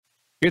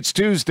It's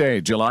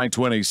Tuesday, July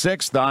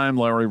 26th. I'm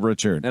Larry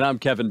Richard. And I'm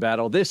Kevin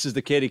Battle. This is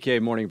the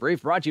KDK Morning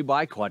Brief brought to you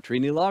by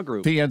Quattrini Law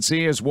Group.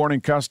 PNC is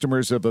warning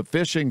customers of a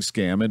phishing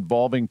scam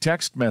involving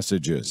text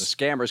messages. The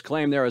scammers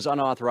claim there is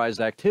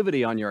unauthorized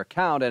activity on your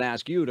account and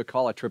ask you to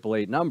call a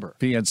 888 number.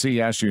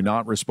 PNC asks you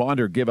not respond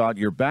or give out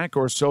your bank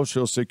or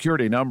social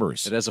security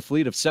numbers. It has a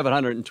fleet of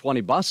 720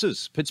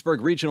 buses.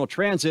 Pittsburgh Regional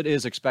Transit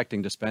is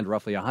expecting to spend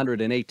roughly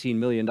 $118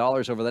 million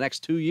over the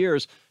next 2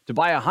 years to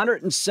buy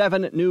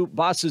 107 new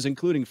buses,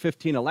 including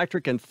 15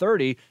 electric and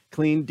 30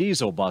 clean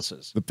diesel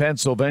buses. The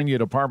Pennsylvania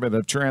Department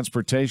of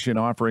Transportation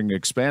offering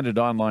expanded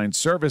online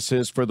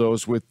services for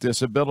those with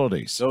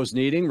disabilities. Those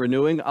needing,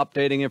 renewing,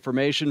 updating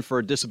information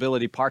for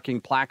disability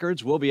parking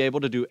placards will be able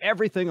to do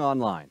everything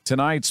online.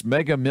 Tonight's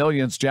Mega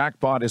Millions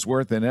jackpot is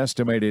worth an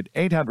estimated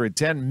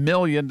 $810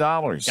 million.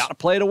 Got to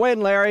play to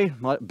win, Larry.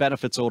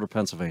 Benefits older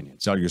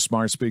Pennsylvanians. Tell your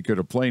smart speaker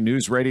to play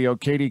News Radio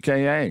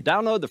KDKA.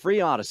 Download the free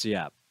Odyssey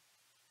app.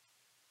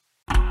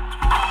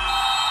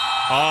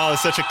 Oh,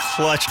 such a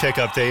clutch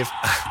pickup, Dave.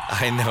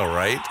 I know,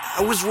 right?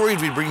 I was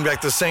worried we'd bring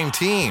back the same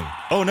team.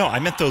 Oh, no, I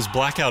meant those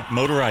blackout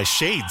motorized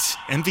shades.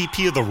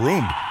 MVP of the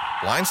room.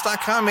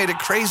 Blinds.com made it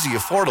crazy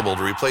affordable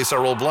to replace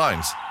our old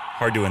blinds.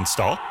 Hard to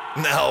install?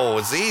 No,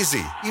 it's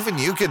easy. Even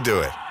you could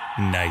do it.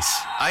 Nice.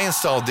 I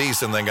installed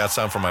these and then got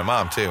some for my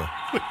mom, too.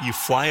 What, you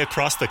fly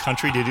across the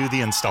country to do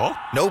the install?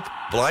 Nope.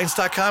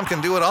 Blinds.com can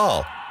do it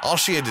all. All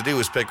she had to do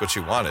was pick what she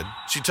wanted.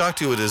 She talked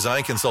to a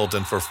design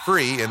consultant for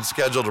free and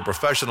scheduled a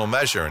professional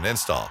measure and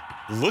install.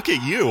 Look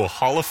at you, a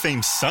Hall of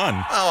Fame son.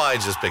 Oh, I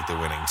just picked the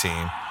winning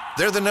team.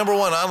 They're the #1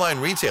 online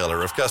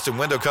retailer of custom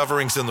window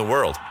coverings in the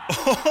world.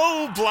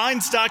 Oh,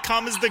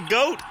 Blinds.com is the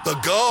GOAT. The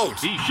GOAT!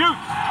 He shoots.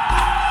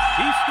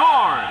 He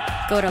scores.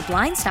 Go to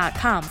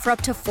Blinds.com for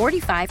up to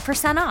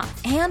 45%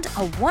 off and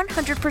a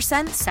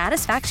 100%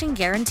 satisfaction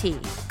guarantee.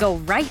 Go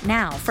right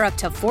now for up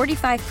to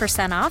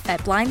 45% off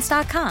at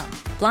Blinds.com.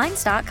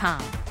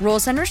 Blinds.com.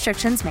 Rules and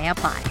restrictions may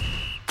apply.